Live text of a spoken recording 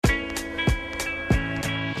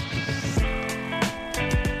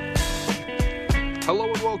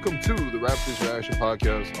Welcome to the Raptors Reaction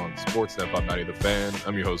Podcast on Sportsnet 590 The Fan.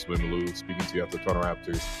 I'm your host, Wim Malou, speaking to you after the Toronto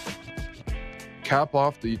Raptors cap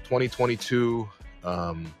off the 2022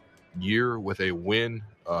 year with a win.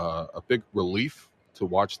 A big relief to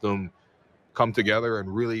watch them come together and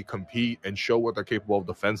really compete and show what they're capable of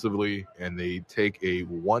defensively. And they take a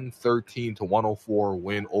 113-104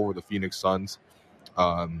 win over the Phoenix Suns.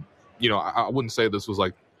 I wouldn't say this was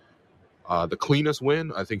like the cleanest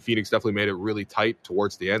win. I think Phoenix definitely made it really tight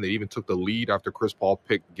towards the end. They even took the lead after Chris Paul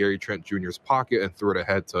picked Gary Trent Jr.'s pocket and threw it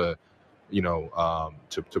ahead to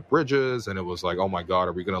Bridges. And it was like, oh my God,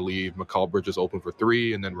 are we going to leave Mikal Bridges open for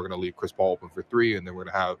three? And then we're going to leave Chris Paul open for three. And then we're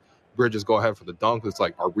going to have Bridges go ahead for the dunk. It's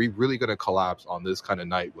like, are we really going to collapse on this kind of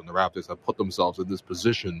night when the Raptors have put themselves in this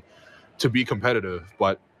position to be competitive?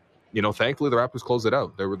 But thankfully the Raptors closed it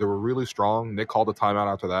out. They were really strong. Nick called a timeout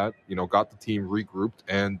after that, got the team regrouped,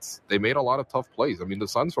 and they made a lot of tough plays. I mean, the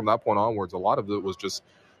Suns from that point onwards, a lot of it was just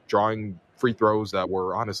drawing free throws that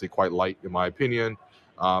were honestly quite light, in my opinion.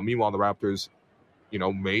 Meanwhile, the Raptors,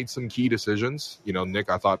 made some key decisions. Nick,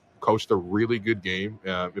 I thought, coached a really good game.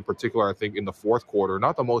 In particular, I think in the fourth quarter,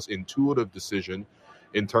 not the most intuitive decision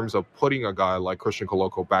in terms of putting a guy like Christian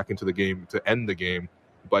Koloko back into the game to end the game.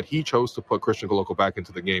 But he chose to put Christian Koloko back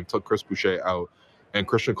into the game, took Chris Boucher out, and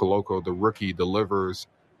Christian Koloko, the rookie, delivers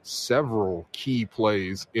several key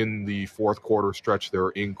plays in the fourth quarter stretch there,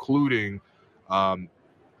 including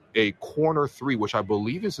a corner three, which I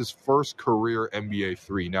believe is his first career NBA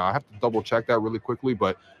three. Now, I have to double check that really quickly,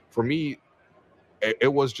 but for me,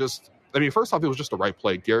 it was just, first off, it was just the right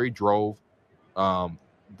play. Gary drove. The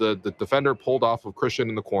defender pulled off of Christian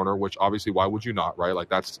in the corner, which obviously, why would you not, right? Like,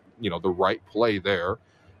 that's, the right play there.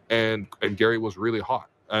 And Gary was really hot.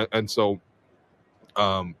 And so,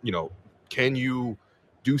 can you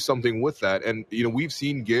do something with that? And, we've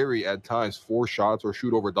seen Gary at times force shots or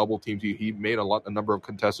shoot over double teams. He made a number of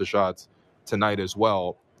contested shots tonight as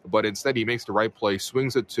well. But instead, he makes the right play,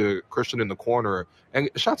 swings it to Christian in the corner, and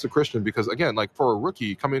shots to Christian because, again, like for a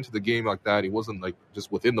rookie coming into the game like that, he wasn't like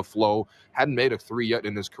just within the flow, hadn't made a three yet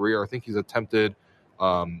in his career. I think he's attempted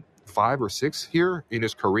 5 or 6 here in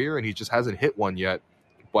his career, and he just hasn't hit one yet.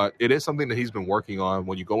 But it is something that he's been working on.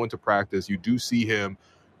 When you go into practice, you do see him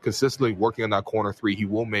consistently working on that corner three. He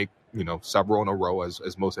will make, several in a row as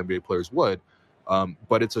most NBA players would.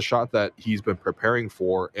 But it's a shot that he's been preparing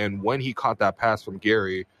for. And when he caught that pass from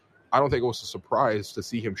Gary, I don't think it was a surprise to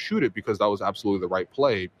see him shoot it because that was absolutely the right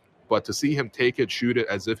play. But to see him take it, shoot it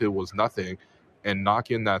as if it was nothing, and knock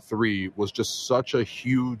in that three was just such a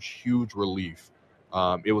huge, huge relief.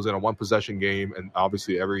 It was in a one-possession game, and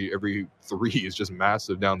obviously every three is just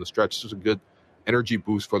massive down the stretch. It's just a good energy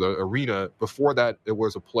boost for the arena. Before that, there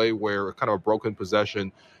was a play where kind of a broken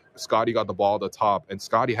possession. Scottie got the ball at the top, and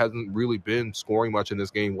Scottie hasn't really been scoring much in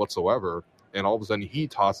this game whatsoever. And all of a sudden, he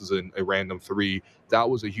tosses in a random three. That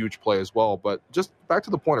was a huge play as well. But just back to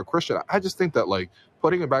the point of Christian, I just think that, like,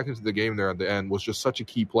 putting him back into the game there at the end was just such a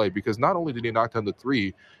key play because not only did he knock down the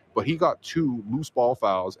three, but he got 2 loose ball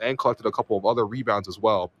fouls and collected a couple of other rebounds as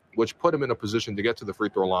well, which put him in a position to get to the free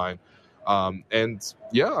throw line. It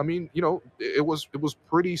was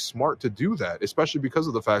pretty smart to do that, especially because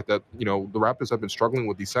of the fact that, the Raptors have been struggling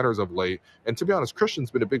with these centers of late. And to be honest,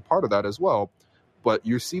 Christian's been a big part of that as well. But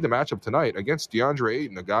you see the matchup tonight against DeAndre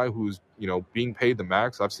Ayton, a guy who's, being paid the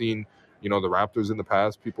max. I've seen, the Raptors in the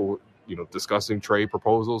past, people, discussing trade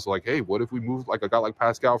proposals like, hey, what if we move like a guy like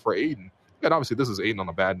Pascal for Ayton? And obviously this is Ayton on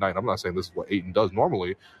a bad night. I'm not saying this is what Ayton does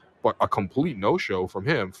normally, but a complete no-show from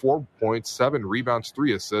him. 4 points, 7 rebounds,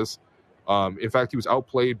 3 assists. In fact, he was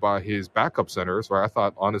outplayed by his backup centers, where I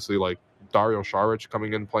thought, honestly, like Dario Saric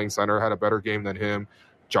coming in playing center had a better game than him.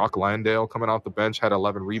 Jock Landale coming off the bench had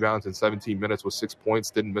 11 rebounds in 17 minutes with 6 points,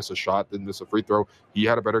 didn't miss a shot, didn't miss a free throw. He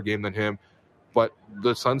had a better game than him. But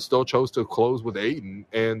the Suns still chose to close with Ayton,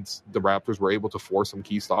 and the Raptors were able to force some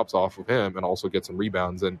key stops off of him and also get some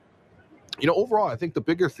rebounds. And, overall, I think the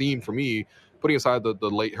bigger theme for me, putting aside the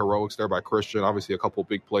late heroics there by Christian, obviously a couple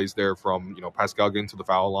big plays there from, Pascal getting to the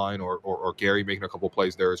foul line or Gary making a couple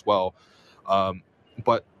plays there as well.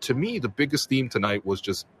 But to me, the biggest theme tonight was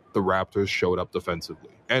just the Raptors showed up defensively.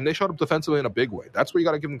 And they showed up defensively in a big way. That's where you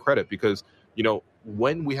got to give them credit because,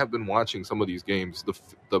 when we have been watching some of these games,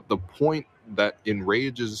 the point that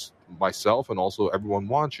enrages myself and also everyone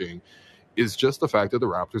watching is just the fact that the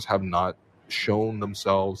Raptors have not shown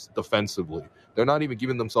themselves defensively. They're not even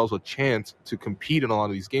giving themselves a chance to compete in a lot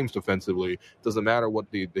of these games defensively. Doesn't matter what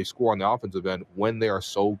they score on the offensive end when they are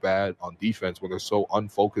so bad on defense, when they're so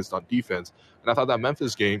unfocused on defense. And I thought that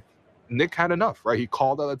Memphis game, Nick had enough, right? He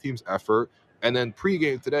called out the team's effort. And then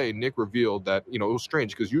pregame today, Nick revealed that, it was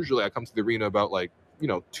strange because usually I come to the arena about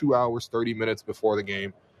 2 hours, 30 minutes before the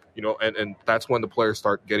game. and that's when the players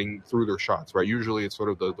start getting through their shots, right? Usually it's sort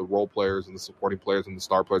of the role players and the supporting players and the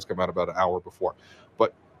star players come out about an hour before.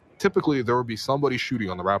 But typically there would be somebody shooting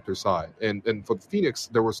on the Raptors side. And for Phoenix,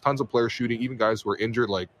 there was tons of players shooting, even guys who were injured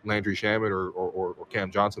like Landry Shamet or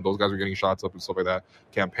Cam Johnson. Those guys were getting shots up and stuff like that,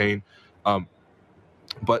 campaign.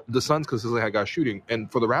 But the Suns consistently had guys shooting.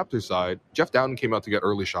 And for the Raptors side, Jeff Dowtin came out to get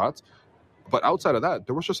early shots. But outside of that,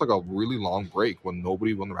 there was just like a really long break when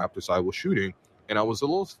nobody on the Raptors side was shooting. And I was a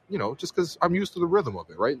little, just because I'm used to the rhythm of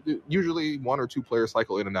it, right? Usually one or two players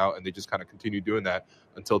cycle in and out, and they just kind of continue doing that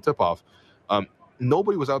until tip-off.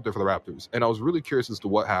 Nobody was out there for the Raptors, and I was really curious as to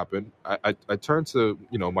what happened. I turned to,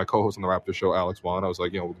 my co-host on the Raptors show, Alex Vaughn. I was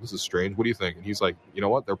like, this is strange. What do you think? And he's like, you know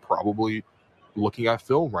what? They're probably looking at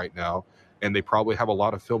film right now, and they probably have a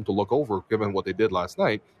lot of film to look over given what they did last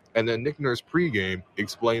night. And then Nick Nurse pregame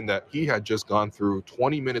explained that he had just gone through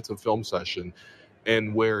 20 minutes of film session,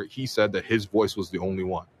 and where he said that his voice was the only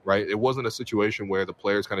one, right? It wasn't a situation where the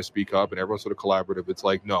players kind of speak up and everyone's sort of collaborative. It's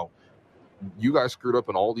like, no, you guys screwed up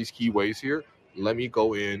in all these key ways here. Let me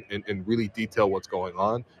go in and really detail what's going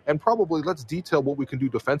on. And probably let's detail what we can do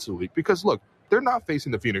defensively. Because, look, they're not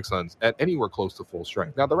facing the Phoenix Suns at anywhere close to full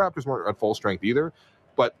strength. Now, the Raptors weren't at full strength either.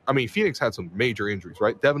 But, Phoenix had some major injuries,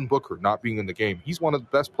 right? Devin Booker not being in the game. He's one of the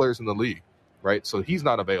best players in the league, right? So he's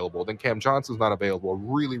not available. Then Cam Johnson's not available. A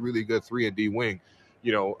really, really good 3-and-D wing.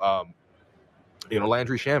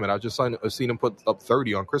 Landry Shamet. I've seen him put up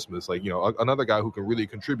 30 on Christmas. Like, another guy who can really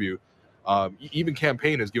contribute. Even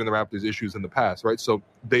Campaign has given the Raptors issues in the past, right? So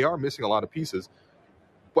they are missing a lot of pieces.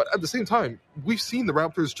 But at the same time, we've seen the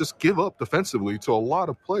Raptors just give up defensively to a lot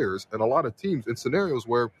of players and a lot of teams in scenarios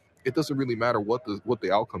where it doesn't really matter what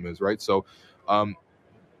the outcome is, right? So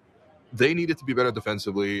they needed to be better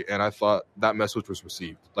defensively, and I thought that message was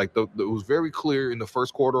received. Like, it was very clear in the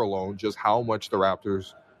first quarter alone just how much the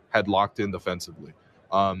Raptors had locked in defensively.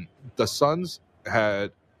 The Suns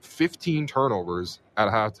had 15 turnovers at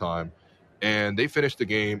halftime, and they finished the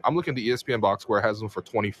game. I'm looking at the ESPN box score. It has them for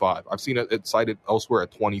 25. I've seen it cited elsewhere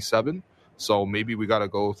at 27, so maybe we got to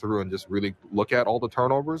go through and just really look at all the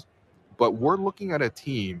turnovers. But we're looking at a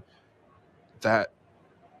team that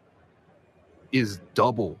is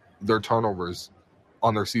double their turnovers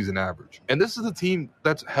on their season average. And this is a team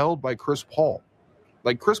that's held by Chris Paul.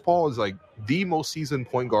 Like, Chris Paul is like the most seasoned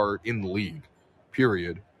point guard in the league,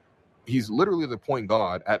 period. He's literally the point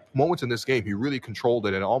guard. At moments in this game, he really controlled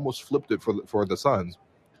it and almost flipped it for the Suns.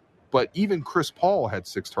 But even Chris Paul had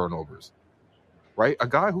 6 turnovers, right? A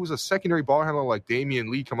guy who's a secondary ball handler like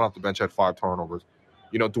Damian Lee coming off the bench had 5 turnovers.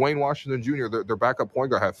 Dwayne Washington Jr., their backup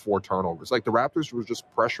point guard, had 4 turnovers. Like, the Raptors were just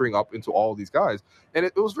pressuring up into all of these guys. And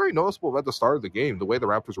it was very noticeable at the start of the game, the way the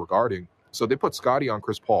Raptors were guarding. So they put Scottie on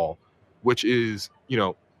Chris Paul, which is,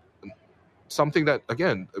 something that,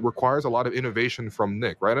 again, requires a lot of innovation from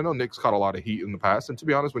Nick, right? I know Nick's caught a lot of heat in the past. And to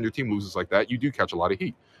be honest, when your team loses like that, you do catch a lot of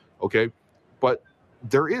heat, okay? But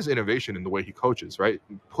there is innovation in the way he coaches, right?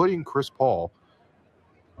 Putting Chris Paul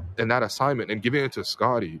in that assignment and giving it to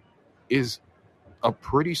Scottie is a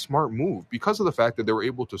pretty smart move because of the fact that they were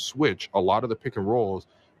able to switch a lot of the pick and rolls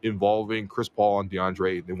involving Chris Paul and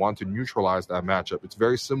DeAndre. They want to neutralize that matchup. It's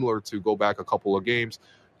very similar to go back a couple of games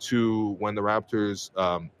to when the Raptors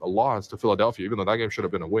lost to Philadelphia, even though that game should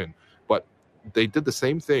have been a win. But they did the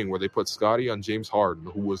same thing where they put Scottie on James Harden,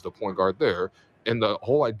 who was the point guard there. And the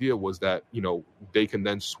whole idea was that, they can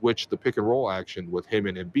then switch the pick and roll action with him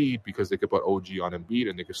and Embiid because they could put OG on Embiid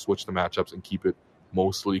and they could switch the matchups and keep it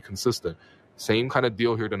mostly consistent. Same kind of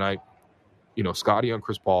deal here tonight. Scottie on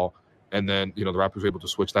Chris Paul, and then, the Raptors were able to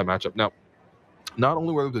switch that matchup. Now, not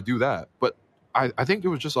only were they able to do that, but I think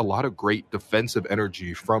there was just a lot of great defensive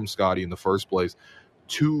energy from Scottie in the first place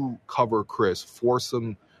to cover Chris, force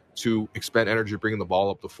him to expend energy bringing the ball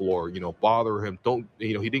up the floor, bother him.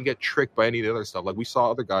 He didn't get tricked by any of the other stuff. Like, we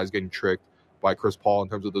saw other guys getting tricked by Chris Paul in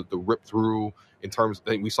terms of the rip through,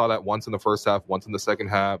 we saw that once in the first half, once in the second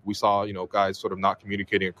half. We saw, guys sort of not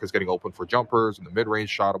communicating and Chris getting open for jumpers and the mid-range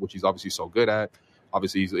shot, which he's obviously so good at.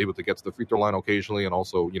 Obviously, he's able to get to the free throw line occasionally and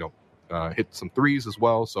also, hit some threes as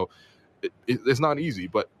well. So it's not easy,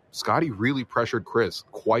 but Scottie really pressured Chris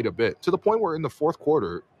quite a bit to the point where in the fourth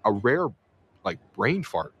quarter, a rare brain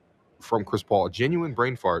fart from Chris Paul, a genuine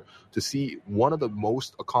brain fart, to see one of the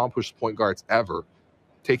most accomplished point guards ever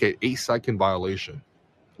take an 8-second violation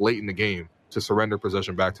late in the game to surrender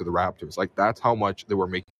possession back to the Raptors. Like, that's how much they were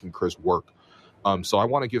making Chris work. So I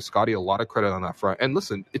want to give Scottie a lot of credit on that front. And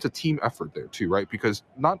listen, it's a team effort there too, right? Because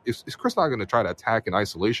is Chris not going to try to attack in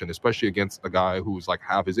isolation, especially against a guy who's like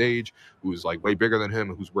half his age, who's like way bigger than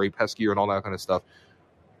him, who's way peskier and all that kind of stuff?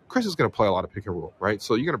 Chris is going to play a lot of pick and roll, right?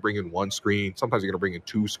 So you're going to bring in one screen. Sometimes you're going to bring in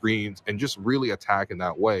two screens and just really attack in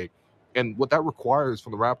that way. And what that requires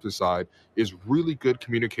from the Raptors side is really good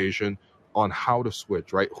communication on how to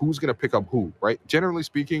switch, right? Who's going to pick up who, right? Generally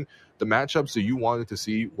speaking, the matchups that you wanted to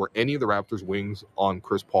see were any of the Raptors wings on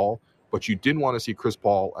Chris Paul, but you didn't want to see Chris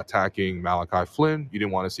Paul attacking Malachi Flynn. You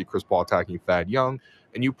didn't want to see Chris Paul attacking Thad Young.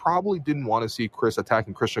 And you probably didn't want to see Chris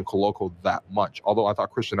attacking Christian Koloko that much, although I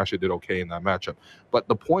thought Christian actually did okay in that matchup. But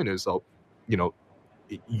the point is, though,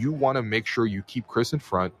 you want to make sure you keep Chris in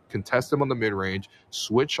front, contest him on the mid-range,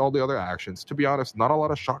 switch all the other actions. To be honest, not a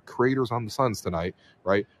lot of shot creators on the Suns tonight,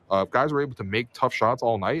 right? Guys were able to make tough shots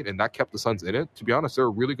all night, and that kept the Suns in it. To be honest, they're a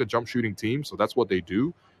really good jump shooting team, so that's what they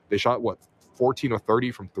do. They shot, 14 or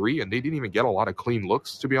 30 from three, and they didn't even get a lot of clean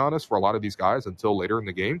looks, to be honest, for a lot of these guys until later in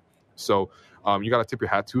the game. So you got to tip your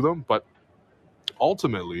hat to them, but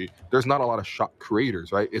ultimately, there's not a lot of shot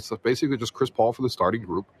creators, right? It's basically just Chris Paul for the starting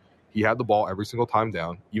group. He had the ball every single time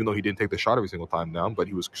down, even though he didn't take the shot every single time down, but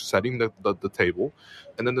he was setting the table.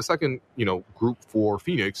 And then the second, group for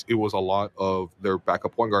Phoenix, it was a lot of their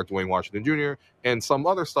backup point guard, Dwayne Washington Jr., and some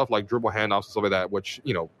other stuff like dribble handoffs and stuff like that, which,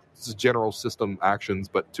 is general system actions.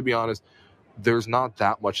 But to be honest, there's not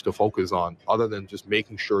that much to focus on other than just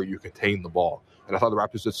making sure you contain the ball. And I thought the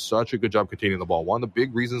Raptors did such a good job containing the ball. One of the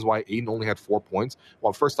big reasons why Aiden only had 4 points,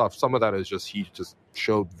 well, first off, some of that is just he just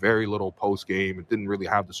showed very little post-game and didn't really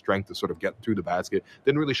have the strength to sort of get through the basket,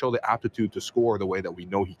 didn't really show the aptitude to score the way that we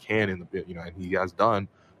know he can and he has done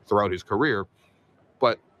throughout his career.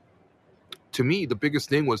 But to me, the biggest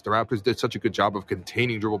thing was the Raptors did such a good job of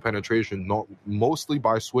containing dribble penetration, mostly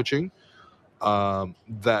by switching,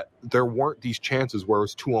 that there weren't these chances where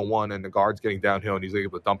it's 2-on-1 and the guard's getting downhill and he's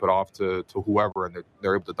able to dump it off to whoever and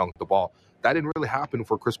they're able to dunk the ball. That didn't really happen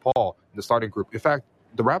for Chris Paul in the starting group. In fact,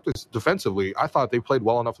 the Raptors defensively, I thought they played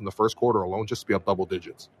well enough in the first quarter alone just to be up double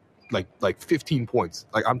digits. Like 15 points.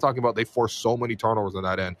 Like I'm talking about, they forced so many turnovers on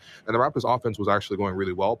that end. And the Raptors offense was actually going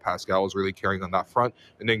really well. Pascal was really carrying on that front.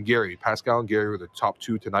 And then Pascal and Gary were the top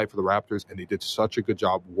two tonight for the Raptors, and they did such a good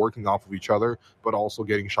job working off of each other, but also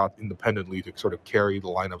getting shots independently to sort of carry the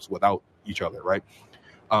lineups without each other, right?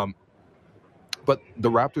 But the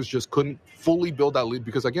Raptors just couldn't fully build that lead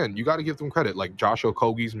because, again, you got to give them credit. Like Josh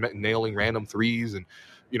Okogie's nailing random threes and,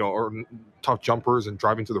 or tough jumpers and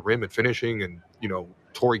driving to the rim and finishing, and,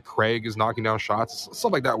 Torrey Craig is knocking down shots,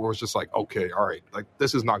 stuff like that, where it's just like, okay, all right, like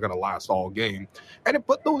this is not going to last all game.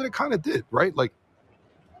 But it kind of did, right? Like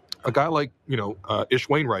a guy like, Ish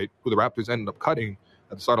Wainwright, who the Raptors ended up cutting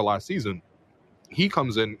at the start of last season, he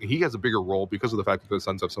comes in, he has a bigger role because of the fact that the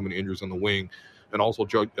Suns have so many injuries on the wing. And also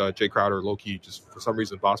Jay Crowder, low-key, just for some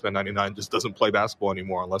reason, Bossman 99 just doesn't play basketball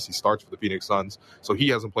anymore unless he starts for the Phoenix Suns. So he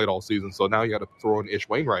hasn't played all season. So now you got to throw in Ish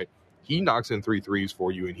Wainwright. He knocks in 3 threes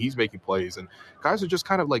for you, and he's making plays. And guys are just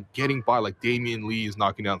kind of like getting by. Like Damian Lee is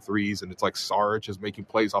knocking down threes, and it's like Sarge is making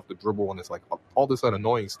plays off the dribble, and it's like all this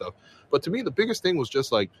annoying stuff. But to me, the biggest thing was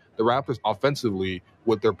just like the Raptors offensively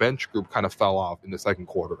with their bench group kind of fell off in the second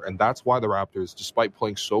quarter. And that's why the Raptors, despite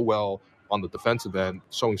playing so well on the defensive end,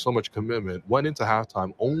 showing so much commitment, went into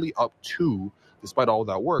halftime only up 2, despite all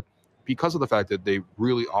that work, because of the fact that they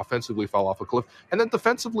really offensively fell off a cliff. And then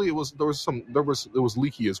defensively, it was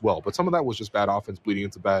leaky as well. But some of that was just bad offense bleeding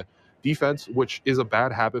into bad defense, which is a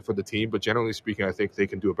bad habit for the team. But generally speaking, I think they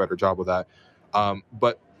can do a better job with that.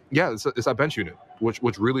 But yeah, it's that bench unit, which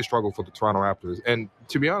really struggled for the Toronto Raptors. And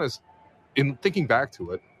to be honest, in thinking back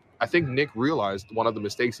to it, I think Nick realized one of the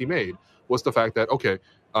mistakes he made was the fact that, okay,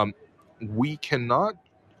 we cannot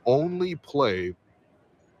only play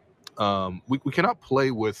we cannot play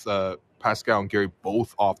with Pascal and Gary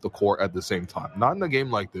both off the court at the same time. Not in a game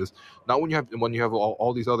like this. Not when you have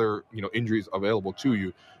all these other injuries available to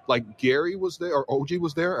you. Like Gary was there, or OG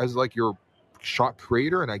was there as like your shot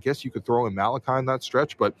creator, and I guess you could throw in Malachi in that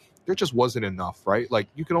stretch, but there just wasn't enough, right? Like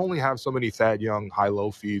you can only have so many Thad Young high-low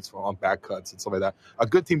feeds on back cuts and stuff like that. A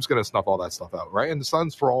good team's going to snuff all that stuff out, right? And the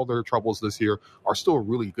Suns, for all their troubles this year, are still a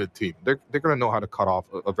really good team. They're going to know how to cut off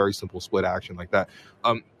a very simple split action like that.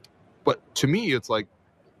 But to me, it's like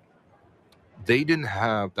they didn't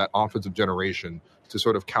have that offensive generation to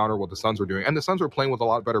sort of counter what the Suns were doing. And the Suns were playing with a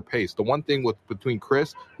lot better pace. The one thing between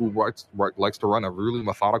Chris, who likes to run a really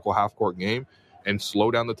methodical half-court game and slow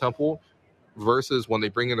down the tempo, versus when they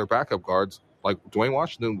bring in their backup guards, like Dwayne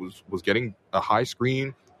Washington was getting a high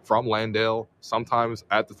screen from Landale, sometimes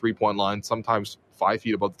at the three-point line, sometimes 5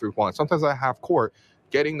 feet above the three-point line, sometimes at half-court.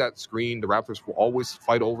 Getting that screen, the Raptors will always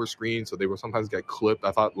fight over screens, so they will sometimes get clipped.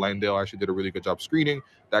 I thought Landale actually did a really good job screening.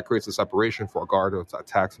 That creates a separation for a guard to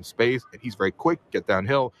attack some space, and he's very quick, get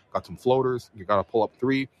downhill, got some floaters, you got to pull up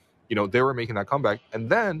 3. They were making that comeback. And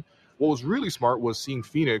then What was really smart was seeing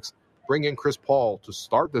Phoenix bring in Chris Paul to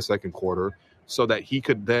start the second quarter so that he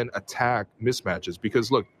could then attack mismatches. Because,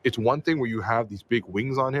 look, it's one thing where you have these big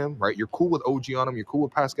wings on him, right? You're cool with OG on him. You're cool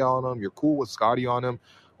with Pascal on him. You're cool with Scotty on him.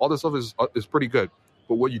 All this stuff is pretty good.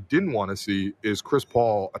 But what you didn't want to see is Chris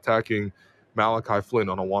Paul attacking Malachi Flynn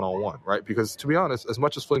on a one-on-one, right? Because, to be honest, as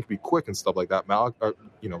much as Flynn can be quick and stuff like that,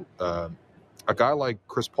 a guy like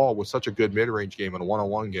Chris Paul with such a good mid-range game and a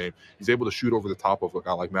one-on-one game, he's able to shoot over the top of a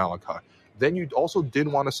guy like Malachi. Then you also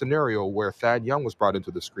didn't want a scenario where Thad Young was brought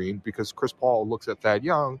into the screen, because Chris Paul looks at Thad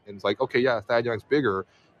Young and it's like, okay, yeah, Thad Young's bigger,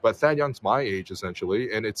 but Thad Young's my age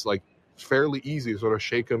essentially, and it's like fairly easy to sort of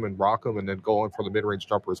shake him and rock him and then go in for the mid-range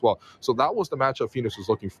jumper as well. So that was the matchup Phoenix was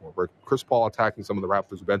looking for, where Chris Paul attacking some of the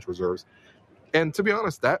Raptors' bench reserves. And to be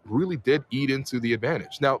honest, that really did eat into the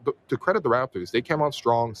advantage. Now, to credit the Raptors, they came out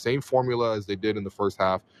strong, same formula as they did in the first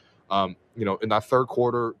half. In that third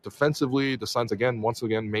quarter, defensively, the Suns once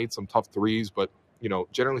again made some tough threes, but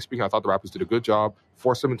generally speaking, I thought the Raptors did a good job,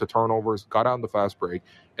 forced them into turnovers, got out in the fast break.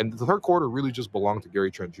 And the third quarter really just belonged to Gary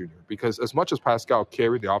Trent Jr. because as much as Pascal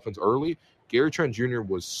carried the offense early, Gary Trent Jr.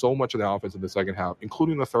 was so much of the offense in the second half,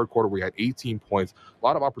 including the third quarter where he had 18 points, a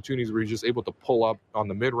lot of opportunities where he was just able to pull up on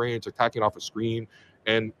the mid-range, attacking off a screen.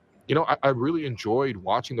 And, I really enjoyed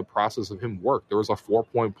watching the process of him work. There was a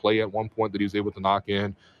 4-point play at one point that he was able to knock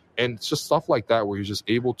in. And it's just stuff like that where he's just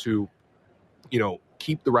able to,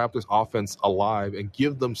 keep the Raptors offense alive and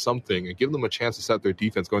give them something and give them a chance to set their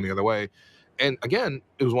defense going the other way. And again,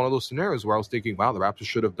 it was one of those scenarios where I was thinking, wow, the Raptors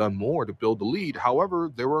should have done more to build the lead.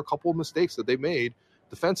 However, there were a couple of mistakes that they made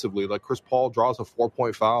defensively. Like Chris Paul draws a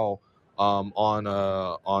 4-point foul on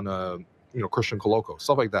Christian Coloco,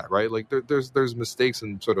 stuff like that, right? Like there's mistakes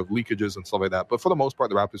and sort of leakages and stuff like that. But for the most part,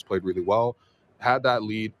 the Raptors played really well, had that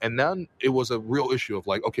lead, and then it was a real issue of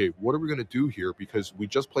like, okay, what are we going to do here? Because we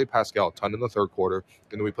just played Pascal a ton in the third quarter,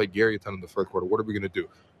 and then we played Gary a ton in the third quarter. What are we going to do?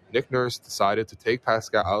 Nick Nurse decided to take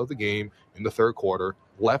Pascal out of the game in the third quarter,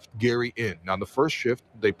 left Gary in. Now, the first shift,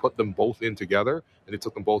 they put them both in together, and they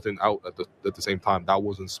took them both in out at the same time. That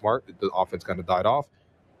wasn't smart. The offense kind of died off.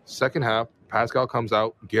 Second half, Pascal comes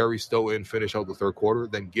out, Gary's still in, finish out the third quarter.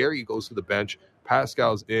 Then Gary goes to the bench,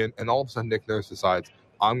 Pascal's in, and all of a sudden Nick Nurse decides,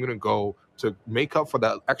 I'm going to go to make up for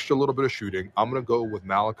that extra little bit of shooting. I'm going to go with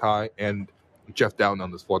Malachi and Jeff Dowtin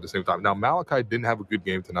on this floor at the same time. Now, Malachi didn't have a good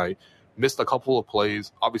game tonight, missed a couple of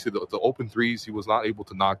plays. Obviously, the open threes he was not able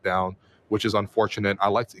to knock down, which is unfortunate. I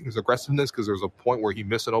liked his aggressiveness because there was a point where he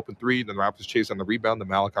missed an open three, then the Raptors chased on the rebound, then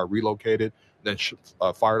Malachi relocated, then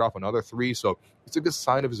fired off another three. So it's a good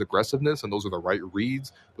sign of his aggressiveness, and those are the right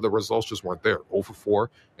reads, but the results just weren't there. 0 for 4.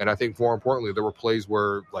 And I think more importantly, there were plays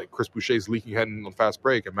where like Chris Boucher's leaking head on fast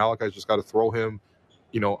break, and Malachi's just got to throw him,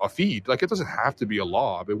 a feed. Like, it doesn't have to be a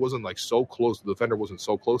lob. It wasn't like so close. The defender wasn't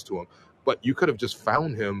so close to him, but you could have just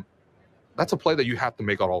found him. That's a play that you have to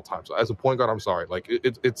make at all times. So as a point guard, I'm sorry. Like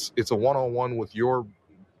it's a one-on-one with your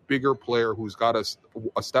bigger player who's got a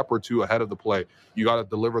step or two ahead of the play. You got to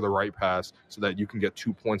deliver the right pass so that you can get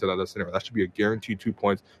 2 points out of that scenario. That should be a guaranteed 2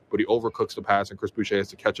 points, but he overcooks the pass and Chris Boucher has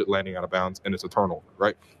to catch it landing out of bounds, and it's a turnover,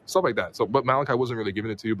 right? Stuff like that. So, but Malachi wasn't really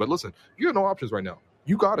giving it to you. But listen, you have no options right now.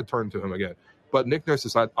 You got to turn to him again. But Nick Nurse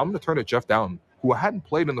decided, I'm going to turn to Jeff Dowtin, who hadn't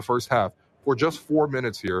played in the first half, for just 4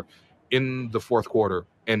 minutes here in the fourth quarter.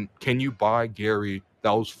 And can you buy Gary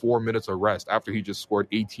those 4 minutes of rest after he just scored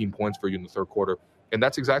 18 points for you in the third quarter? And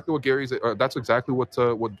that's exactly what that's exactly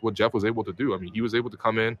what Jeff was able to do. I mean, he was able to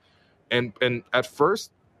come in and at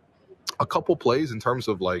first, a couple plays in terms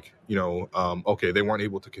of like, okay, they weren't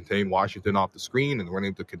able to contain Washington off the screen and they weren't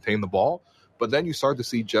able to contain the ball. But then you start to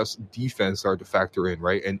see Jeff's defense start to factor in,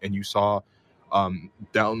 right? And you saw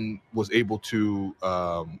Dowtin was able to,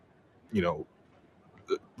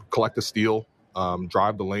 collect a steal,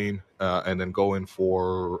 drive the lane, and then go in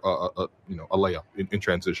for a layup in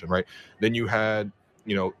transition, right? Then you had,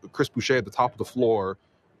 Chris Boucher at the top of the floor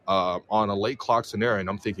on a late clock scenario, and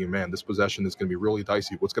I'm thinking, man, this possession is going to be really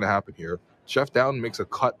dicey. What's going to happen here? Jeff Dowtin makes a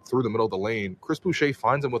cut through the middle of the lane. Chris Boucher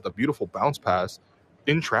finds him with a beautiful bounce pass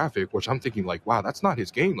in traffic, which I'm thinking like, wow, that's not his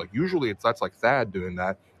game. Like usually that's like Thad doing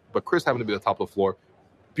that, but Chris happened to be at the top of the floor.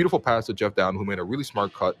 Beautiful pass to Jeff Dowtin, who made a really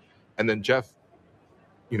smart cut, and then Jeff,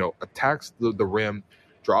 attacks the rim,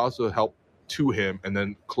 draws the help to him, and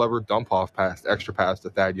then clever dump off pass, extra pass to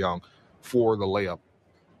Thad Young for the layup.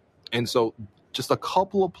 And so just a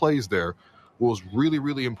couple of plays there was really,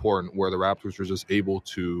 really important where the Raptors were just able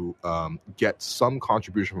to get some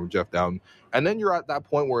contribution from Jeff Dowtin. And then you're at that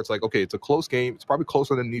point where it's like, okay, it's a close game. It's probably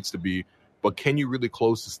closer than it needs to be, but can you really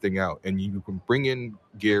close this thing out? And you can bring in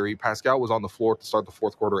Gary. Pascal was on the floor to start the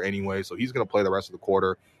fourth quarter anyway, so he's going to play the rest of the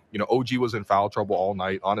quarter. OG was in foul trouble all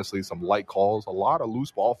night. Honestly, some light calls, a lot of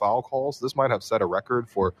loose ball foul calls. This might have set a record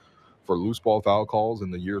for loose ball foul calls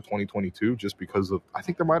in the year 2022, just because of, I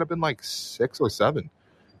think there might have been like 6 or 7.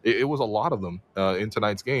 It was a lot of them in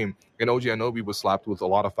tonight's game. And OG Anunoby was slapped with a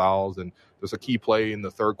lot of fouls. And there's a key play in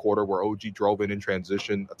the third quarter where OG drove in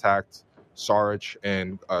transition, attacked Saric,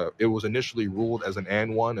 and it was initially ruled as an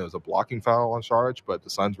and one. It was a blocking foul on Saric, but the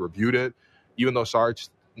Suns reviewed it. Even though Saric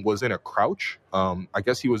was in a crouch, I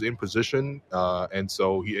guess he was in position, and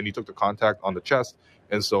he took the contact on the chest.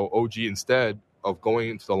 And so OG, instead of going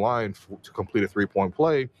into the line to complete a 3-point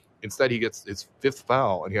play, instead he gets his 5th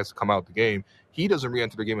foul and he has to come out the game. He doesn't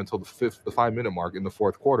re-enter the game until the 5-minute mark in the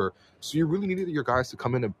fourth quarter. So you really needed your guys to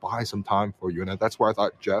come in and buy some time for you. And that's where I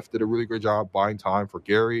thought Jeff did a really great job buying time for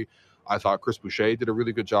Gary. I thought Chris Boucher did a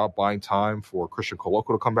really good job buying time for Christian Koloko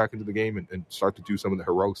to come back into the game and start to do some of the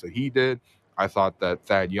heroics that he did. I thought that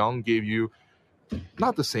Thad Young gave you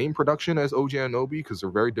not the same production as OG Anunoby because they're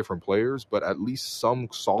very different players, but at least some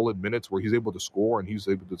solid minutes where he's able to score and he's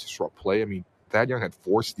able to disrupt play. I mean, Thad Young had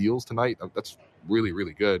 4 steals tonight. That's really,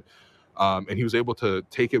 really good. And he was able to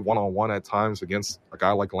take it one-on-one at times against a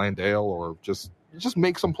guy like Landale, or just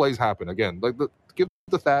make some plays happen. Again, give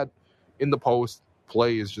the Thad in the post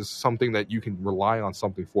play is just something that you can rely on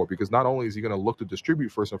something for, because not only is he going to look to distribute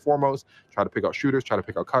first and foremost, try to pick out shooters, try to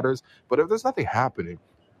pick out cutters, but if there's nothing happening,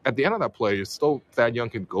 at the end of that play, it's still Thad Young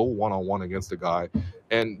can go one-on-one against a guy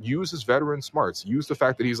and use his veteran smarts, use the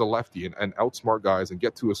fact that he's a lefty and outsmart guys and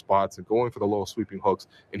get to his spots and go in for the little sweeping hooks.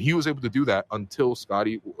 And he was able to do that until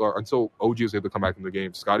OG was able to come back in the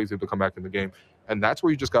game. Scotty was able to come back in the game. And that's where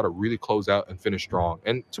you just got to really close out and finish strong.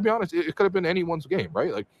 And to be honest, it could have been anyone's game,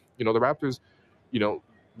 right? Like, the Raptors,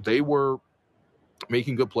 they were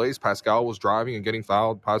making good plays. Pascal was driving and getting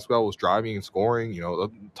fouled. Pascal was driving and scoring. A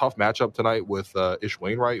tough matchup tonight with Ish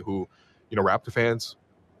Wainwright, who, Raptor fans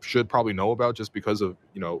should probably know about just because of,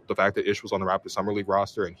 the fact that Ish was on the Raptors Summer League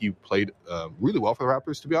roster and he played really well for the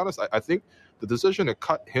Raptors, to be honest. I think the decision to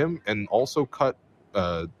cut him and also cut,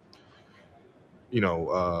 who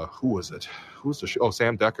was it?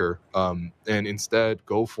 Sam Decker, and instead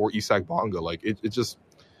go for Isak Bonga. Like, it just,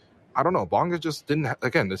 I don't know. Bonga just didn't.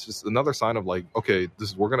 Again, this is another sign of like, okay,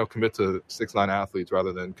 we're going to commit to 6'9" athletes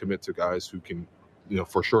rather than commit to guys who can,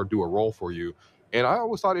 for sure do a role for you. And I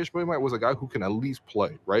always thought Ish Wainwright was a guy who can at least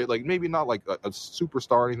play, right? Like, maybe not like a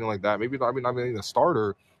superstar or anything like that. Maybe not even a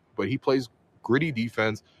starter, but he plays gritty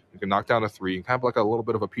defense. He can knock down a 3 and kind of like a little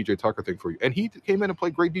bit of a PJ Tucker thing for you. And he came in and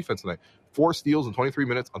played great defense tonight. 4 steals in 23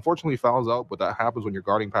 minutes. Unfortunately, he fouls out, but that happens when you're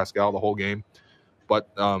guarding Pascal the whole game. But,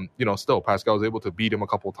 still, Pascal was able to beat him a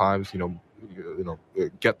couple of times,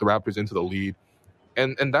 get the Raptors into the lead.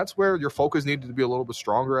 And that's where your focus needed to be a little bit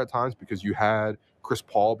stronger at times, because you had Chris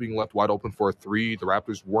Paul being left wide open for a 3. The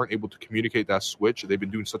Raptors weren't able to communicate that switch. They've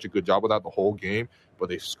been doing such a good job of that the whole game, but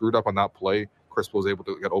they screwed up on that play. Chris Paul was able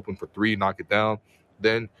to get open for 3, knock it down.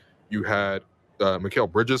 Then you had Mikal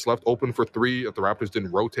Bridges left open for 3 if the Raptors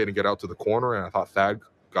didn't rotate and get out to the corner, and I thought Thad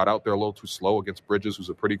got out there a little too slow against Bridges, who's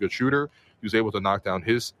a pretty good shooter. He was able to knock down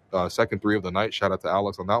his second 3 of the night. Shout out to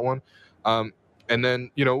Alex on that one. And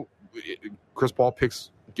then, Chris Paul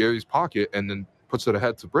picks Gary's pocket and then puts it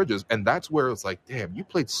ahead to Bridges. And that's where it's like, damn, you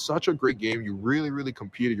played such a great game. You really, really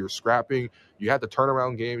competed. You're scrapping. You had the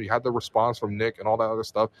turnaround game. You had the response from Nick and all that other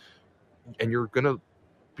stuff. And you're going to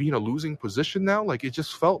be in a losing position now. Like, it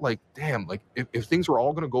just felt like, damn, like if things were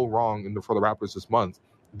all going to go wrong for the Raptors this month,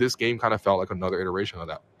 this game kind of felt like another iteration of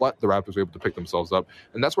that. But the Raptors were able to pick themselves up.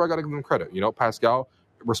 And that's where I got to give them credit. Pascal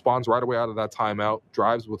responds right away out of that timeout,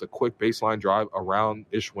 drives with a quick baseline drive around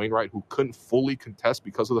Ish Wainwright, who couldn't fully contest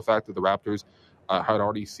because of the fact that the Raptors had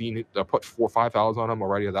already seen it, put 4 or 5 fouls on him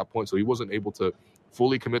already at that point. So he wasn't able to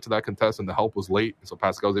fully commit to that contest, and the help was late. And so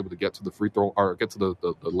Pascal was able to get to the free throw, or get to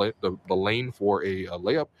the lane for a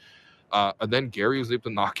layup. And then Gary was able to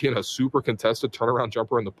knock in a super contested turnaround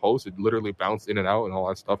jumper in the post. It literally bounced in and out and all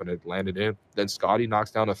that stuff, and it landed in. Then Scotty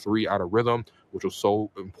knocks down a 3 out of rhythm, which was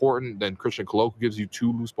so important. Then Christian Koloko gives you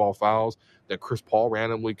 2 loose ball fouls. Then Chris Paul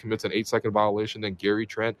randomly commits an 8-second violation. Then Gary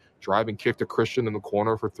Trent drive and kick to Christian in the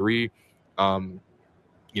corner for 3. Then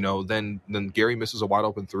Gary misses a wide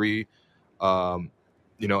open 3.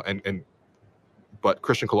 But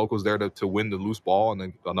Christian Koloko was there to win the loose ball, and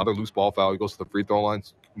then another loose ball foul. He goes to the free throw line.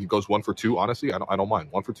 He goes 1 for 2. Honestly, I don't mind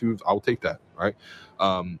 1 for 2. I'll take that. Right.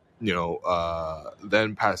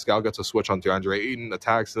 Then Pascal gets a switch on DeAndre Ayton,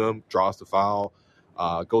 attacks him, draws the foul.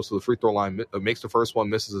 Goes to the free throw line, makes the first one,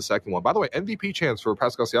 misses the second one. By the way, MVP chance for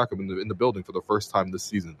Pascal Siakam in the building for the first time this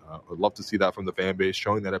season. I'd love to see that from the fan base,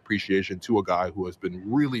 showing that appreciation to a guy who has been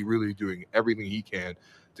really, really doing everything he can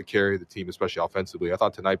to carry the team, especially offensively. I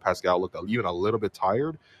thought tonight Pascal looked even a little bit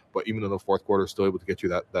tired, but even in the fourth quarter, still able to get you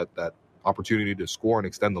that opportunity to score and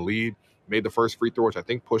extend the lead. Made the first free throw, which I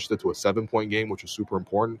think pushed it to a 7-point game, which was super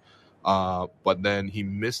important. But then he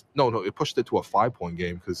missed. No, it pushed it to a 5-point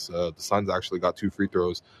game because the Suns actually got 2 free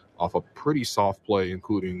throws off a pretty soft play,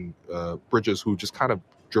 including Bridges, who just kind of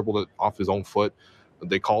dribbled it off his own foot.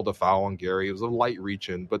 They called a foul on Gary. It was a light reach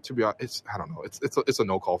in, but to be honest, I don't know. It's a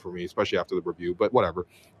no call for me, especially after the review. But whatever.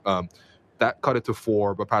 That cut it to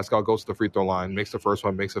 4, but Pascal goes to the free throw line, makes the first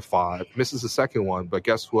one, makes it 5, misses the second one. But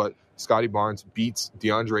guess what? Scotty Barnes beats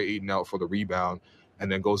DeAndre Ayton out for the rebound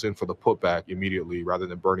and then goes in for the putback immediately rather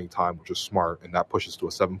than burning time, which is smart. And that pushes to a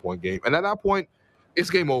 7-point game. And at that point, it's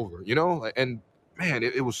game over, And, man,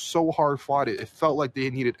 it was so hard fought. It felt like they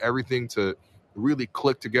needed everything to really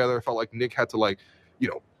click together. It felt like Nick had to,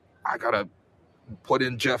 I got to put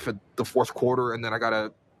in Jeff at the fourth quarter, and then I got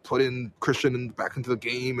to put in Christian back into the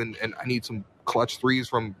game, and I need some clutch threes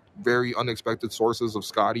from very unexpected sources of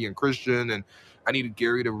Scotty and Christian, and I needed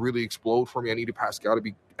Gary to really explode for me. I needed Pascal to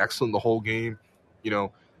be excellent the whole game,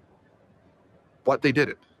 But they did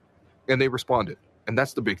it, and they responded, and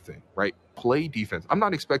that's the big thing, right? Play defense. I'm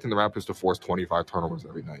not expecting the Raptors to force 25 turnovers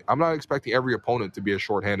every night. I'm not expecting every opponent to be as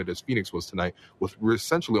shorthanded as Phoenix was tonight with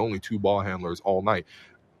essentially only 2 ball handlers all night.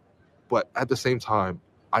 But at the same time,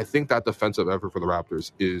 I think that defensive effort for the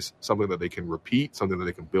Raptors is something that they can repeat, something that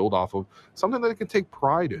they can build off of, something that they can take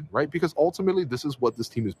pride in, right? Because ultimately, this is what this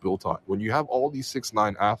team is built on. When you have all these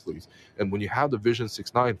 6'9" athletes, and when you have the Vision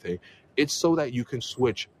 6'9" thing, it's so that you can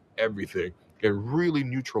switch everything and really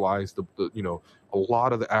neutralize a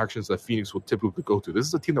lot of the actions that Phoenix would typically go to. This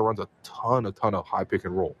is a team that runs a ton of high pick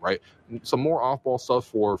and roll, right? Some more off-ball stuff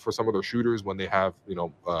for some of their shooters when they have,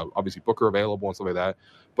 obviously Booker available and stuff like that.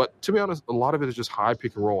 But to be honest, a lot of it is just high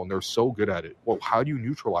pick and roll, and they're so good at it. Well, how do you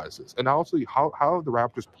neutralize this? And also, how have the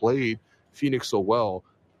Raptors played Phoenix so well,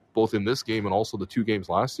 both in this game and also the 2 games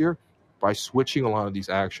last year? By switching a lot of these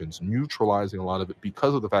actions, neutralizing a lot of it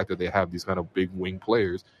because of the fact that they have these kind of big wing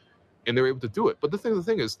players, and they're able to do it. But the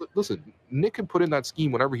thing is, listen, Nick can put in that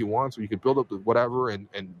scheme whenever he wants, or you can build up whatever, and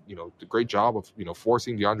the great job of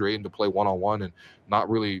forcing DeAndre Ayton to play one-on-one and not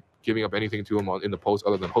really giving up anything to him in the post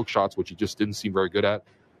other than hook shots, which he just didn't seem very good at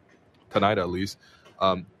tonight, at least.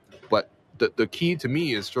 But the key to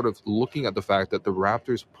me is sort of looking at the fact that the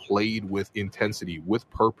Raptors played with intensity, with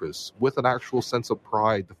purpose, with an actual sense of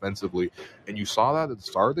pride defensively. And you saw that at the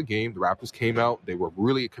start of the game. The Raptors came out. They were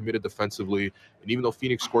really committed defensively. And even though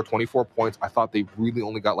Phoenix scored 24 points, I thought they really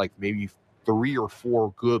only got maybe 3 or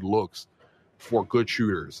 4 good looks for good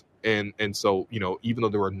shooters. And so, even though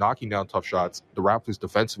they were knocking down tough shots, the Raptors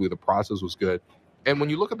defensively, the process was good. And when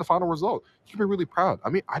you look at the final result, you can be really proud. I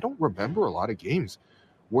mean, I don't remember a lot of games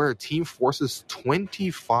where a team forces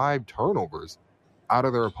 25 turnovers out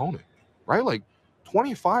of their opponent, right?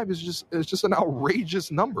 25 is just an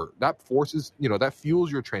outrageous number. That forces, that fuels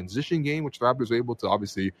your transition game, which the Raptors are able to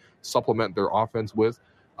obviously supplement their offense with.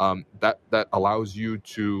 That allows you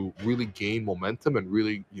to really gain momentum and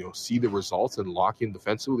really, see the results and lock in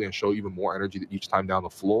defensively and show even more energy each time down the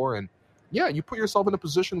floor. And yeah, you put yourself in a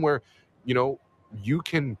position where, you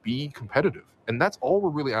can be competitive. And that's all we're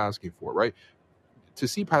really asking for, right? To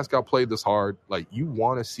see Pascal play this hard, you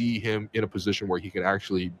want to see him in a position where he can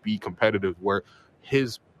actually be competitive, where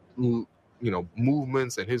his,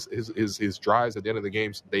 movements and his drives at the end of the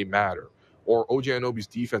games, they matter. Or OG Anunoby's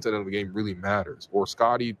defense at the end of the game really matters. Or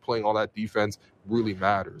Scotty playing all that defense really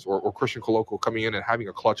matters. Or Christian Koloko coming in and having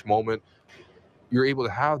a clutch moment. You're able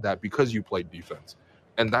to have that because you played defense.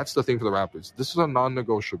 And that's the thing for the Raptors. This is a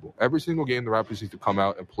non-negotiable. Every single game, the Raptors need to come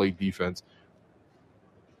out and play defense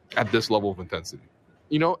at this level of intensity.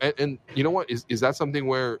 And you know what? Is that something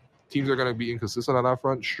where teams are going to be inconsistent on that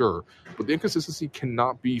front? Sure. But the inconsistency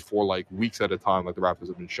cannot be for weeks at a time like the Raptors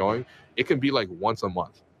have been showing. It can be once a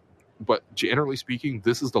month. But generally speaking,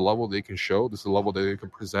 this is the level they can show. This is the level that they can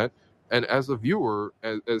present. And as a viewer,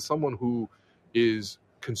 as someone who is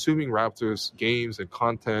consuming Raptors games and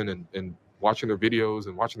content and watching their videos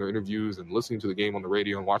and watching their interviews and listening to the game on the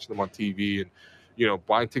radio and watching them on TV and,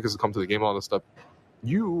 buying tickets to come to the game, all this stuff,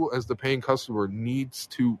 you as the paying customer needs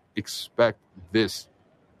to expect this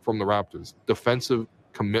from the Raptors. Defensive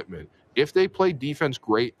commitment. If they play defense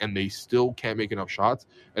great and they still can't make enough shots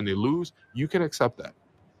and they lose, you can accept that.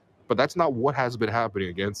 But that's not what has been happening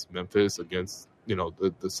against Memphis, against,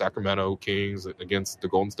 the Sacramento Kings, against the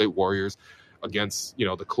Golden State Warriors. against,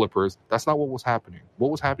 the Clippers. That's not what was happening.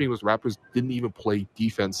 What was happening was Raptors didn't even play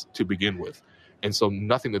defense to begin with. And so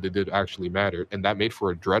nothing that they did actually mattered. And that made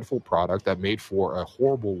for a dreadful product. That made for a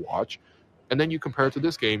horrible watch. And then you compare it to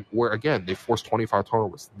this game where, again, they forced 25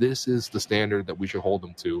 turnovers. This is the standard that we should hold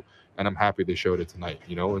them to. And I'm happy they showed it tonight,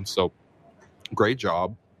 And so great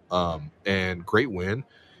job and great win.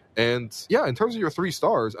 And yeah, in terms of your 3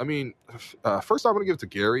 stars, I mean, first I'm going to give it to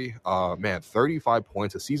Gary. 35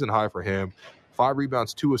 points, a season high for him. 5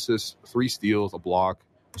 rebounds, 2 assists, 3 steals, a block.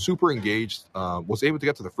 Super engaged. Was able to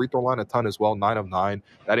get to the free throw line a ton as well, 9 of 9.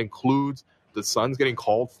 That includes the Suns getting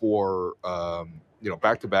called for,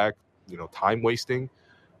 back-to-back, time wasting.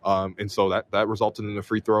 And so that resulted in a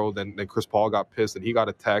free throw. Then Chris Paul got pissed and he got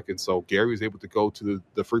a tech. And so Gary was able to go to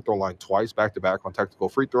the free throw line twice back-to-back on technical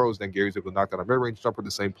free throws. Then Gary was able to knock down a mid-range jumper the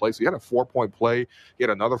same play. So he had a 4-point play. He had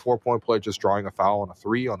another 4-point play just drawing a foul on a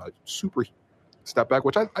 3 on a super step back,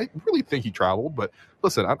 which I really think he traveled. But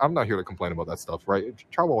listen, I'm not here to complain about that stuff, right?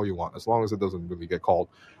 Travel all you want, as long as it doesn't really get called.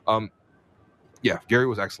 Yeah, Gary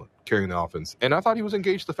was excellent carrying the offense. And I thought he was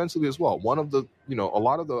engaged defensively as well. One of the, a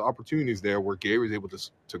lot of the opportunities there where Gary was able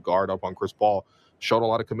to guard up on Chris Paul, showed a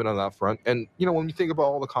lot of commitment on that front. And, when you think about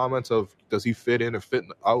all the comments of does he fit in or fit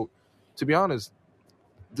out, to be honest,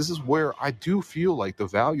 this is where I do feel like the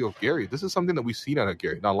value of Gary. This is something that we've seen out of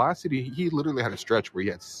Gary. Now, last year, he literally had a stretch where he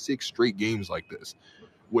had 6 straight games like this,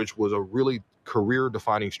 which was a really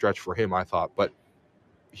career-defining stretch for him, I thought. But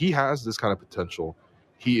he has this kind of potential.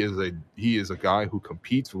 He is a guy who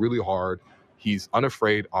competes really hard. He's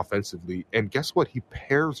unafraid offensively. And guess what? He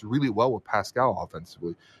pairs really well with Pascal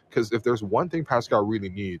offensively. Because if there's one thing Pascal really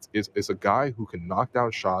needs, is a guy who can knock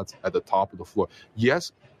down shots at the top of the floor.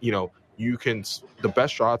 Yes, you can, the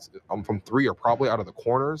best shots from 3 are probably out of the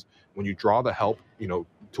corners when you draw the help,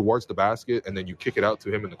 towards the basket and then you kick it out to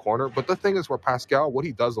him in the corner. But the thing is, where Pascal, what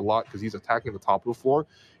he does a lot, because he's attacking the top of the floor,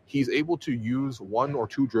 he's able to use 1 or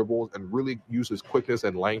 2 dribbles and really use his quickness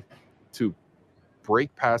and length to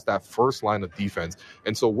break past that first line of defense.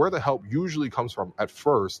 And so where the help usually comes from at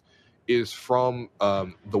first is from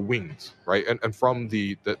the wings, right? And from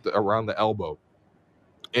the around the elbow.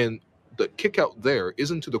 And the kick out there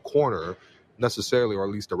isn't to the corner necessarily, or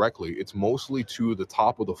at least directly. It's mostly to the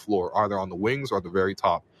top of the floor, either on the wings or the very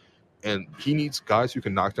top. And he needs guys who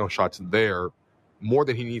can knock down shots there more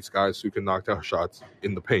than he needs guys who can knock down shots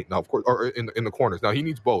in the paint. Now, of course, or in the corners. Now, he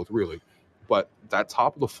needs both, really. But that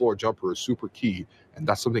top of the floor jumper is super key, and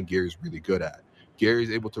that's something Gary's really good at.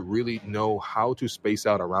 Gary's able to really know how to space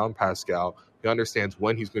out around Pascal. He understands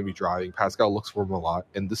when he's going to be driving. Pascal looks for him a lot.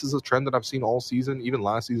 And this is a trend that I've seen all season, even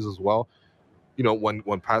last season as well.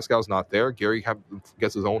 When Pascal's not there, Gary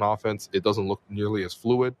gets his own offense. It doesn't look nearly as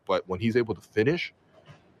fluid. But when he's able to finish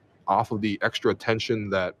off of the extra attention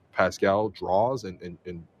that Pascal draws and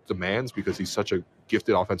demands, because he's such a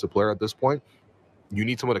gifted offensive player at this point, you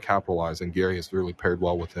need someone to capitalize, and Gary has really paired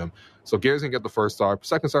well with him. So Gary's going to get the first star.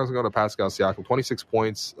 Second star is going to go to Pascal Siakam, 26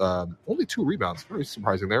 points, only 2 rebounds. Very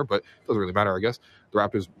surprising there, but it doesn't really matter, I guess. The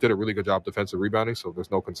Raptors did a really good job defensive rebounding, so there's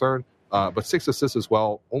no concern. But 6 assists as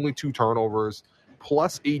well, only 2 turnovers,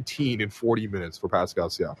 plus 18 in 40 minutes for Pascal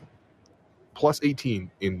Siakam. Plus 18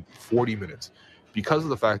 in 40 minutes. Because of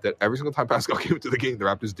the fact that every single time Pascal came into the game, the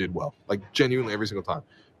Raptors did well. Like, genuinely every single time.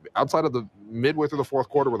 Outside of the midway through the fourth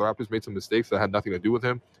quarter where the Raptors made some mistakes that had nothing to do with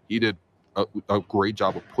him, he did a great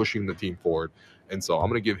job of pushing the team forward. And so I'm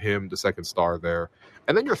going to give him the second star there.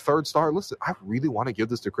 And then your third star, listen, I really want to give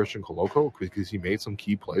this to Christian Koloko because he made some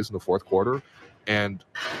key plays in the fourth quarter. And,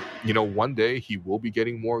 one day he will be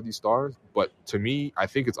getting more of these stars. But to me, I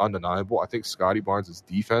think it's undeniable. I think Scotty Barnes'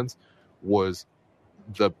 defense was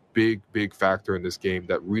the big factor in this game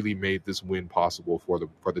that really made this win possible for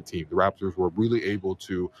the team. The Raptors were really able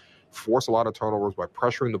to force a lot of turnovers by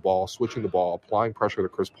pressuring the ball, switching the ball, applying pressure to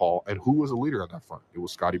Chris Paul. And who was the leader on that front? It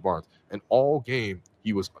was Scotty Barnes. And all game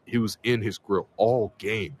he was in his grill all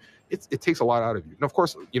game. It takes a lot out of you. And of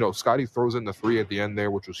course, Scotty throws in the 3 at the end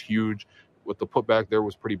there, which was huge. With the putback there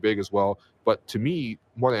was pretty big as well. But to me,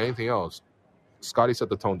 more than anything else, Scotty set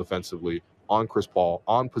the tone defensively on Chris Paul,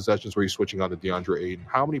 on possessions where he's switching on to DeAndre Ayton.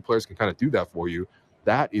 How many players can kind of do that for you?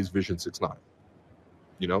 That is Vision 6'9".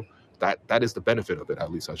 That is the benefit of it,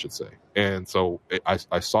 at least I should say. And so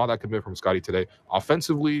I saw that commit from Scotty today.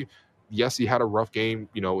 Offensively, yes, he had a rough game,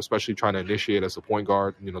 especially trying to initiate as a point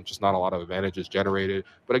guard, just not a lot of advantages generated.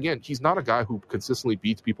 But again, he's not a guy who consistently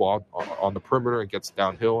beats people on the perimeter and gets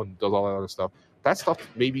downhill and does all that other stuff. That stuff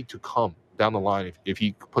maybe to come down the line if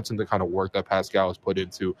he puts in the kind of work that Pascal has put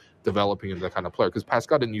into developing into that kind of player. Because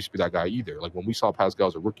Pascal didn't used to be that guy either. Like when we saw Pascal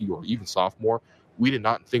as a rookie or even sophomore, we did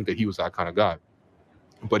not think that he was that kind of guy.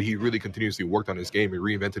 but he really continuously worked on his game and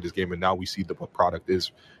reinvented his game, and now we see the product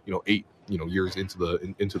is 8 years into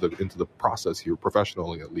the process here,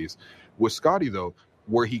 professionally at least. With Scotty though,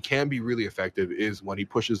 where he can be really effective is when he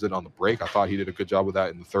pushes it on the break. I thought he did a good job with that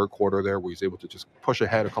in the third quarter there, where he's able to just push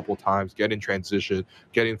ahead a couple of times, get in transition,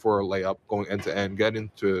 get in for a layup, going end to end, get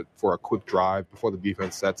into for a quick drive before the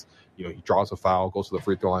defense sets. He draws a foul, goes to the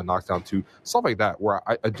free throw line, knocks down 2, stuff like that, where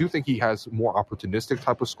I do think he has more opportunistic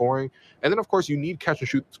type of scoring. And then, of course, you need catch and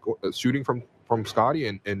shoot shooting from Scotty,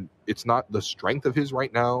 and it's not the strength of his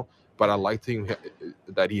right now, but I like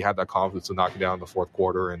that he had that confidence to knock it down in the fourth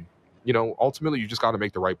quarter. And, ultimately, you just got to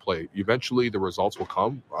make the right play. Eventually, the results will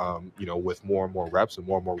come, with more and more reps and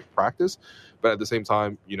more practice. But at the same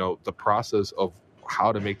time, the process of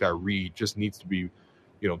how to make that read just needs to be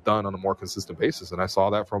done on a more consistent basis. And I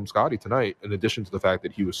saw that from Scotty tonight, in addition to the fact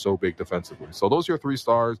that he was so big defensively. So those are your 3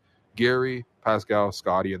 stars: Gary, Pascal,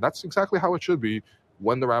 Scotty. And that's exactly how it should be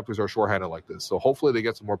when the Raptors are shorthanded like this. So hopefully they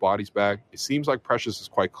get some more bodies back. It seems like Precious is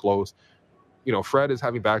quite close. Fred is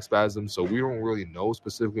having back spasms, so we don't really know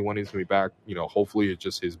specifically when he's going to be back. Hopefully it's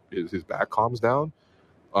just his back calms down.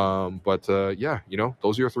 But those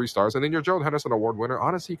are your 3 stars. And then your Gerald Henderson Award winner.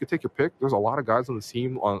 Honestly, you could take your pick. There's a lot of guys on the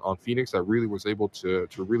team on Phoenix that really was able to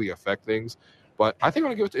really affect things. But I think I'm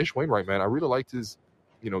going to give it to Ish Wainwright, man. I really liked his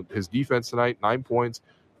defense tonight. 9 points,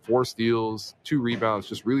 4 steals, 2 rebounds,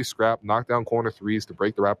 just really scrapped, knocked down corner threes to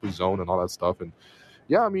break the Raptors zone and all that stuff. And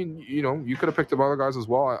yeah, I mean, you could have picked up other guys as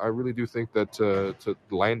well. I really do think that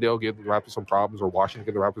Landale gave the Raptors some problems, or Washington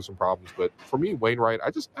gave the Raptors some problems. But for me, Wainwright,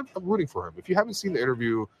 I'm rooting for him. If you haven't seen the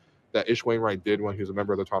interview that Ish Wainwright did when he was a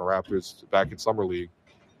member of the Toronto Raptors back in Summer League,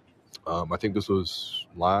 I think this was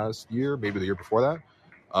last year, maybe the year before that.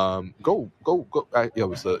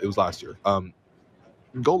 It was last year.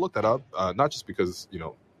 Go look that up. Not just because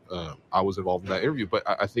I was involved in that interview, but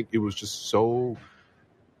I think it was just so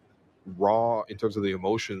raw in terms of the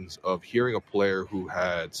emotions of hearing a player who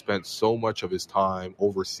had spent so much of his time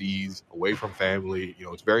overseas, away from family.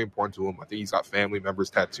 It's very important to him. I think he's got family members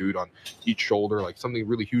tattooed on each shoulder, like something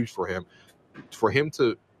really huge for him. For him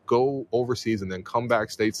to go overseas and then come back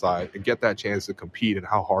stateside and get that chance to compete and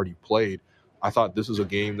how hard he played, I thought this was a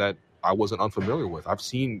game that I wasn't unfamiliar with. I've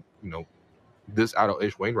seen, this out of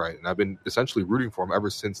Ish Wainwright, and I've been essentially rooting for him ever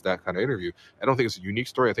since that kind of interview. I don't think it's a unique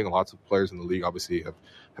story. I think lots of players in the league obviously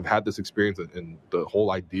have had this experience, and the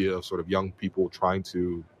whole idea of sort of young people trying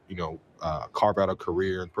to carve out a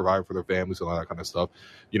career and provide for their families and all that kind of stuff.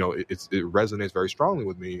 It resonates very strongly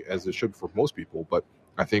with me, as it should for most people. But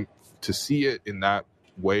I think to see it in that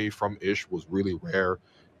way from Ish was really rare.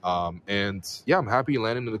 And yeah, I'm happy he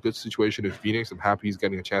landed in a good situation in Phoenix. I'm happy he's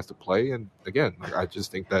getting a chance to play. And again, I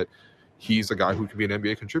just think that he's a guy who can be an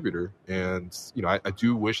NBA contributor. And, I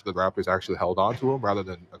do wish the Raptors actually held on to him rather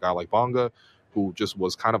than a guy like Bonga, who just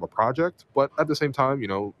was kind of a project. But at the same time,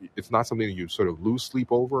 it's not something that you sort of lose sleep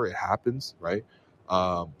over. It happens, right?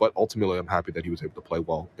 But ultimately, I'm happy that he was able to play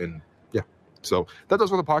well. And yeah, so that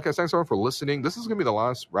does for the podcast. Thanks everyone for listening. This is going to be the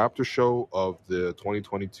last Raptor show of the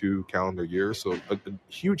 2022 calendar year. So a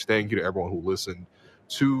huge thank you to everyone who listened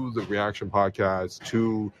to the Reaction Podcast,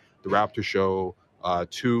 to the Raptor show,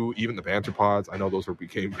 to even the banter pods. I know those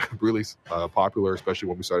became really popular, especially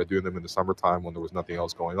when we started doing them in the summertime when there was nothing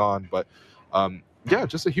else going on. But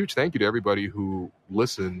just a huge thank you to everybody who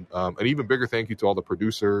listened. An even bigger thank you to all the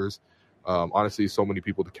producers. Honestly, so many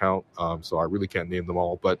people to count. So I really can't name them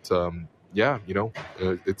all. But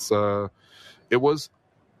it was,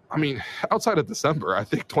 outside of December, I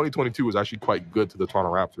think 2022 was actually quite good to the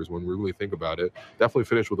Toronto Raptors when we really think about it. Definitely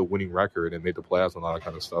finished with a winning record and made the playoffs and all that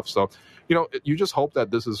kind of stuff. So, you just hope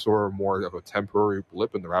that this is sort of more of a temporary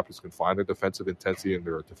blip and the Raptors can find their defensive intensity and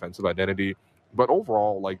their defensive identity. But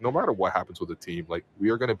overall, no matter what happens with the team, we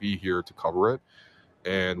are going to be here to cover it.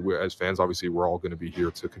 And we're, as fans, obviously, we're all going to be here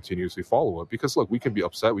to continuously follow it. Because, look, we can be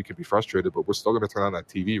upset, we can be frustrated, but we're still going to turn on that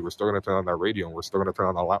TV, we're still going to turn on that radio, and we're still going to turn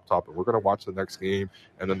on that laptop, and we're going to watch the next game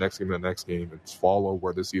and the next game and the next game and follow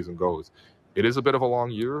where the season goes. It is a bit of a long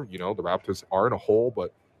year. The Raptors are in a hole,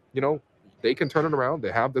 but, they can turn it around.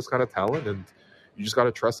 They have this kind of talent, and you just got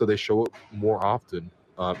to trust that they show it more often,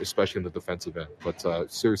 especially in the defensive end.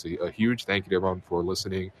 But seriously, a huge thank you to everyone for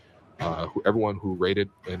listening. Everyone who rated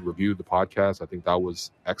and reviewed the podcast, I think that was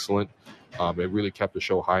excellent. It really kept the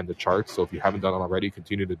show high in the charts. So if you haven't done it already,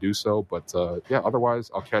 continue to do so. But otherwise,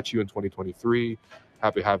 I'll catch you in 2023.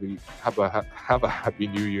 Have a happy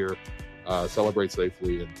new year. Celebrate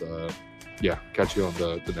safely, and catch you on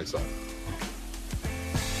the next time.